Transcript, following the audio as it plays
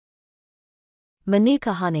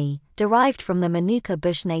Manuka honey, derived from the Manuka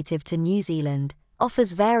bush native to New Zealand,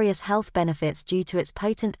 offers various health benefits due to its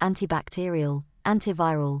potent antibacterial,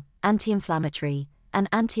 antiviral, anti-inflammatory, and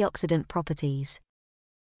antioxidant properties.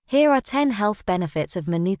 Here are 10 health benefits of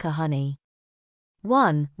Manuka honey.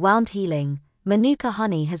 1. Wound healing. Manuka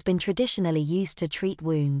honey has been traditionally used to treat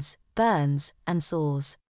wounds, burns, and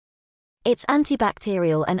sores. Its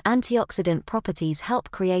antibacterial and antioxidant properties help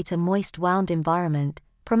create a moist wound environment,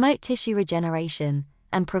 promote tissue regeneration,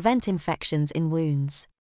 and prevent infections in wounds.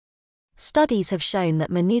 Studies have shown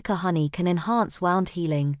that Manuka honey can enhance wound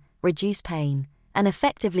healing, reduce pain, and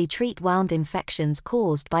effectively treat wound infections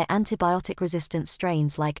caused by antibiotic-resistant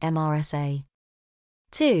strains like MRSA.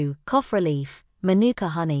 2. Cough relief. Manuka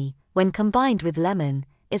honey, when combined with lemon,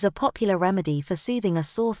 is a popular remedy for soothing a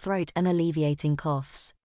sore throat and alleviating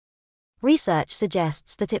coughs. Research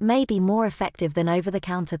suggests that it may be more effective than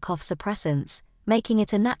over-the-counter cough suppressants, making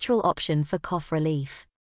it a natural option for cough relief.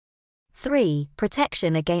 3.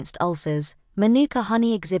 Protection against ulcers. Manuka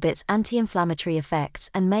honey exhibits anti-inflammatory effects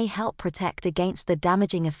and may help protect against the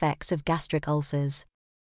damaging effects of gastric ulcers.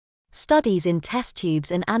 Studies in test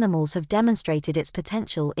tubes and animals have demonstrated its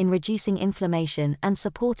potential in reducing inflammation and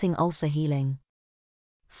supporting ulcer healing.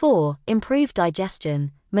 4. Improved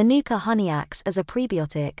digestion. Manuka honey acts as a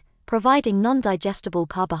prebiotic, providing non-digestible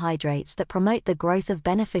carbohydrates that promote the growth of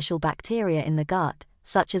beneficial bacteria in the gut,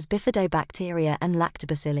 such as bifidobacteria and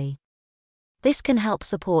lactobacilli. This can help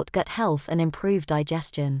support gut health and improve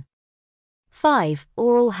digestion. 5.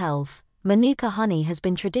 Oral health. Manuka honey has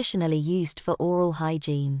been traditionally used for oral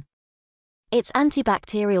hygiene. Its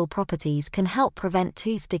antibacterial properties can help prevent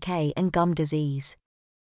tooth decay and gum disease.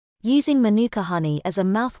 Using Manuka honey as a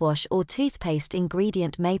mouthwash or toothpaste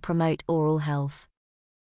ingredient may promote oral health.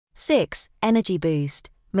 6. Energy boost.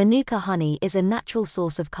 Manuka honey is a natural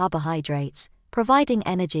source of carbohydrates, providing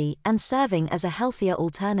energy and serving as a healthier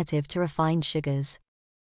alternative to refined sugars.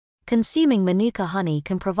 Consuming Manuka honey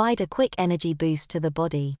can provide a quick energy boost to the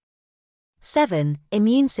body. 7.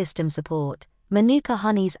 Immune system support. Manuka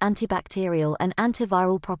honey's antibacterial and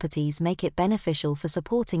antiviral properties make it beneficial for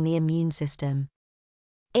supporting the immune system.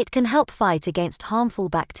 It can help fight against harmful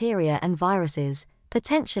bacteria and viruses,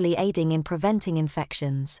 potentially aiding in preventing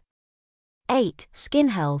infections. 8. Skin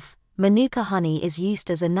health. Manuka honey is used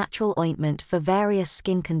as a natural ointment for various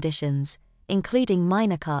skin conditions, including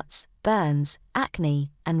minor cuts, burns, acne,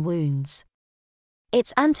 and wounds.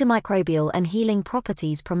 Its antimicrobial and healing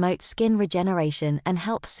properties promote skin regeneration and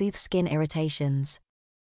help soothe skin irritations.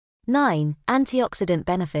 9. Antioxidant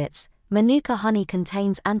benefits. Manuka honey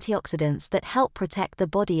contains antioxidants that help protect the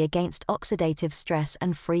body against oxidative stress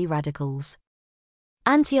and free radicals.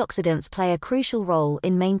 Antioxidants play a crucial role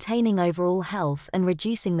in maintaining overall health and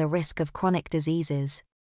reducing the risk of chronic diseases.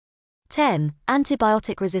 10.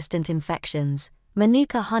 Antibiotic-resistant infections.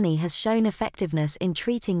 Manuka honey has shown effectiveness in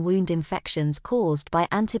treating wound infections caused by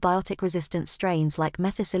antibiotic-resistant strains like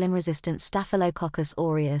methicillin-resistant Staphylococcus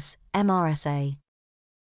aureus, MRSA.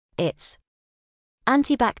 Its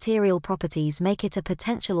antibacterial properties make it a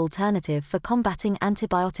potential alternative for combating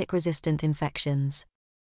antibiotic-resistant infections.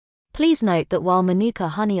 Please note that while Manuka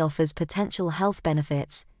honey offers potential health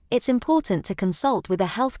benefits, it's important to consult with a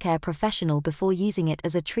healthcare professional before using it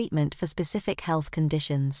as a treatment for specific health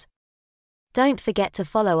conditions. Don't forget to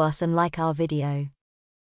follow us and like our video.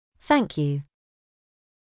 Thank you.